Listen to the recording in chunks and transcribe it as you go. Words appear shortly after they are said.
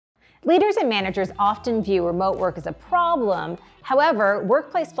Leaders and managers often view remote work as a problem. However,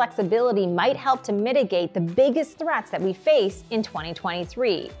 workplace flexibility might help to mitigate the biggest threats that we face in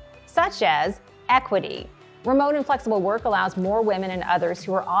 2023, such as equity. Remote and flexible work allows more women and others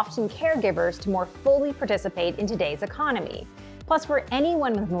who are often caregivers to more fully participate in today's economy. Plus, for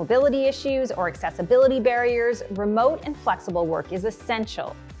anyone with mobility issues or accessibility barriers, remote and flexible work is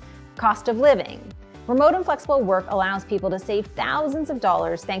essential. Cost of living. Remote and flexible work allows people to save thousands of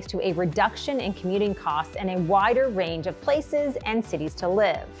dollars thanks to a reduction in commuting costs and a wider range of places and cities to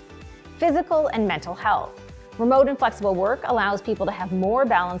live. Physical and mental health. Remote and flexible work allows people to have more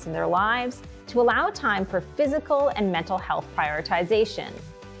balance in their lives, to allow time for physical and mental health prioritization.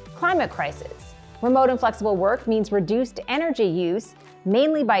 Climate crisis. Remote and flexible work means reduced energy use,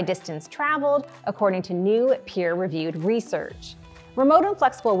 mainly by distance traveled, according to new peer-reviewed research. Remote and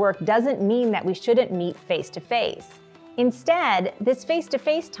flexible work doesn't mean that we shouldn't meet face-to-face. Instead, this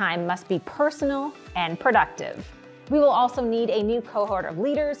face-to-face time must be personal and productive. We will also need a new cohort of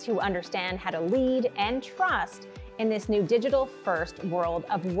leaders who understand how to lead and trust in this new digital-first world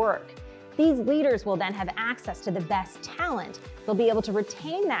of work. These leaders will then have access to the best talent. They'll be able to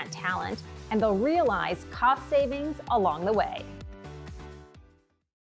retain that talent, and they'll realize cost savings along the way.